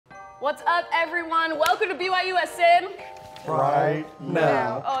What's up, everyone? Welcome to BYUSN. Right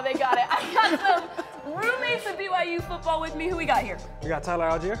now. Oh, they got it. I got some roommates of BYU Football with me. Who we got here? We got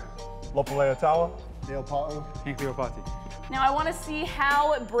Allgeier, Lopa Leiataua, Neil Pau'u, Hinckley Ropati. Now, I want to see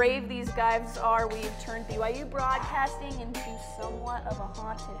how brave these guys are. We've turned BYU broadcasting into somewhat of a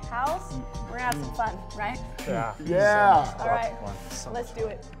haunted house. We're gonna have some fun, right? Yeah. Yeah. All right, let's do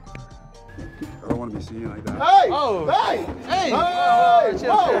it. I don't want to be seen like that. Hey! Oh! Hey! Hey! Hey!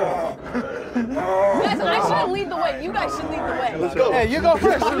 Guys, I shouldn't lead the way. You guys should lead the way. Let's go. Hey, you go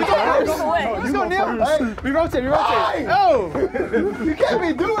first. You go first. Go away. Let's go, Neil. Hey! We rotate. Hey! Oh! You can't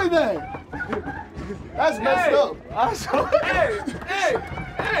be doing that! That's messed up. Hey!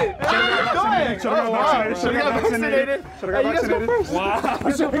 Go ahead. Should I got vaccinated? Should I got vaccinated? Wow.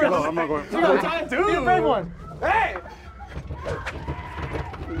 No, I'm not going. You got time, dude. Be a brave one. Hey!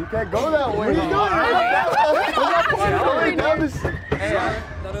 You can't go that way. What are you doing?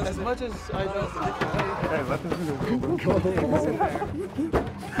 As much as I know. Hey, let this nigga go.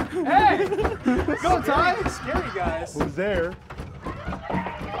 Hey! Go, Ty! Scary guys. Who's there?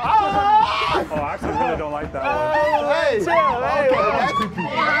 Oh, I actually really don't like that one. Hey!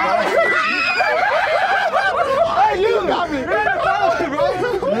 Hey, you got me!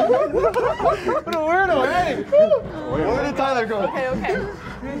 What a weirdo, hey! Where did Tyler go? Okay.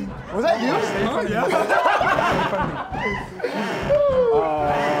 Was that you? Yeah.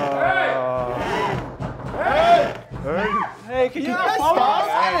 Hey, can you Stop!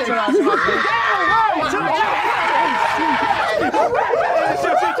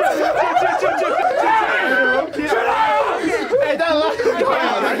 Hey, that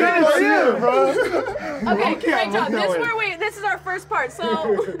Okay, great job. This is our first part.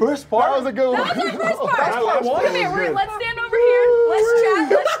 So First part? That was a good one. that was our first part. Come here. Let's stand over here.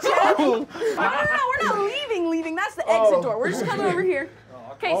 Let's chat. No, we're not leaving. That's the exit door. We're just coming over here.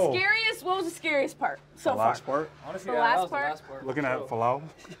 Okay, scariest. What was the scariest part so far? Last part? The last part? Looking at Falau?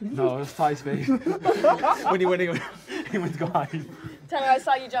 No, it's Ty's face. when he went to go hide. Tyler, I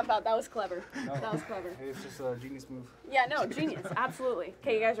saw you jump out. That was clever. That was clever. Hey, it's just a genius move. Yeah, no, genius. Absolutely.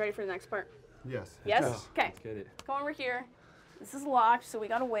 Okay, you guys ready for the next part? Yes. Yes? Okay. Let's get it. Come over here. This is locked, so we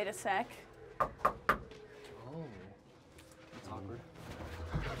gotta wait a sec. Oh. It's awkward.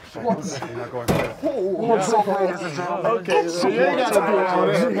 You're not going first. Okay, so you ain't got to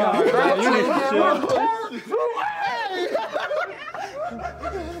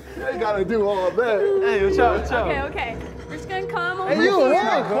You ain't got to do all of that. Hey, watch out. Okay. We're just gonna come over Hey, you, here.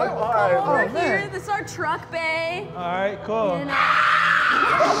 yeah. Come over here. This is our truck bay. All right, cool. And,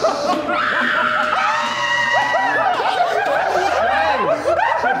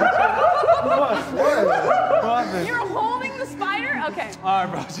 you're holding the spider? Okay. All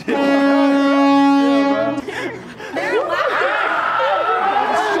right, bro. They're laughing.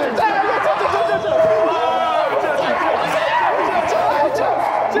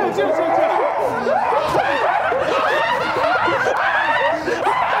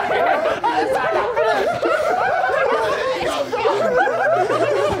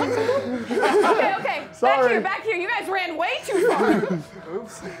 Okay. Sorry. Back here. You guys ran way too far.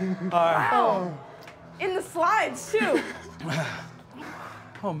 Oops. All right. Wow. In the slides, too.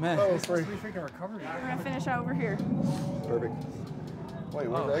 Oh, man. Oh, free. We're gonna finish out over here. Perfect. Wait,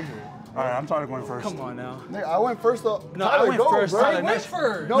 where's the exit? All right, I'm tired of going first. Come on now. Nigga, I went first though. No, Tyler, I went go, first. bro. Tyler, next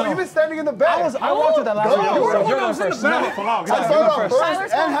first. No, you've been standing in the back. I walked to that last one. You're going first. No, Falau, I get started off first. first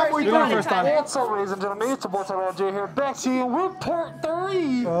Tyler's and going halfway first. through. You go first, Tyler. What's up, ladies and gentlemen? It's your boy Tyler J here, back to you with part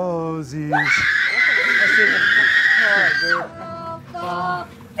 3. Oh, geez.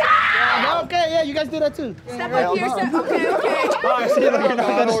 Okay, yeah, you guys do that too. Step up here. Okay. All right, see you later.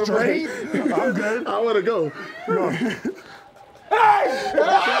 I'm straight. I'm good. I want to go. I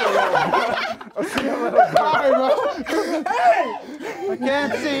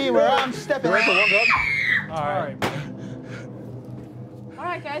can't see where I'm stepping. All right. All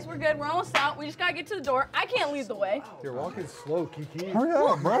right, guys, we're good. We're almost out. We just gotta get to the door. I can't lead the way. You're walking slow, Kiki. Hurry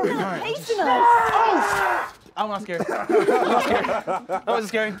up, bro. Pacing us. I'm not scared. That wasn't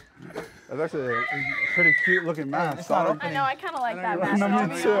scary. That's actually a pretty cute looking mask. I know. I kind of like that mask. No,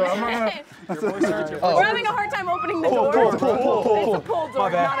 me too. We're having a hard time opening the door. pull. It's a pull door,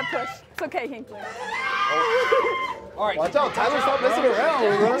 not a push. It's okay, Hinckley. All right. Watch out, Tyler, stop messing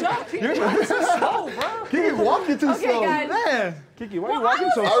around, bro. You're too slow, bro. Kiki walking too Okay, slow. guys. Man. Kiki, why are you walking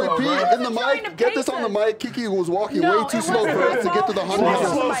so I slow, repeat, bro? in the trying to mic, get this pace on the us. mic. Kiki was walking No, way too it slow wasn't for my us to get to the fault.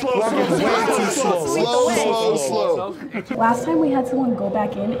 100 Slow, yards. slow, Slow. Last time we had someone go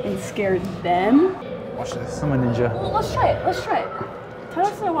back in and scare them. Watch this. I'm a ninja. Well, let's try it.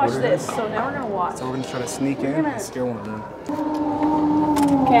 Tyler's gonna watch this, so now we're gonna watch. So we're gonna try to sneak in and scare one of them.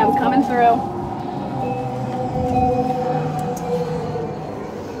 Okay, I'm coming through.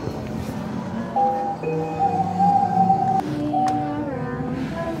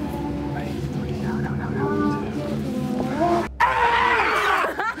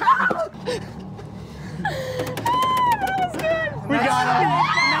 We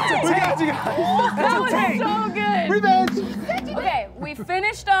got you guys. That was so good. Revenge. Okay, we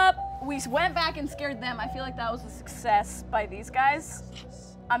finished up. We went back and scared them. I feel like that was a success by these guys.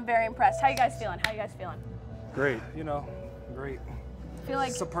 I'm very impressed. How you guys feeling? How you guys feeling? Great. You know, great. I feel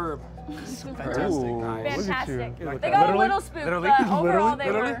like Superb. fantastic. Fantastic. They got a little spooked, Literally? but overall they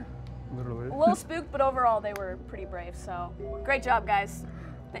Literally? were Literally. a little spooked, but overall they were pretty brave. So great job, guys.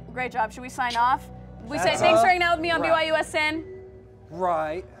 Great job. Should we sign off? We say thanks for hanging out with me on BYUSN.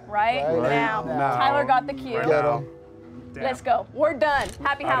 Right. Right now. Tyler got the cue. Get 'em. Let's go. We're done.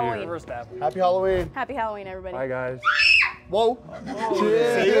 Happy Halloween. First step. Happy Halloween. Happy Halloween, everybody. Bye, guys. Whoa. You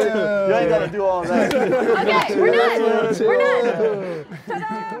ain't got to do all that. Okay, we're done. We're done.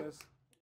 Ta-da!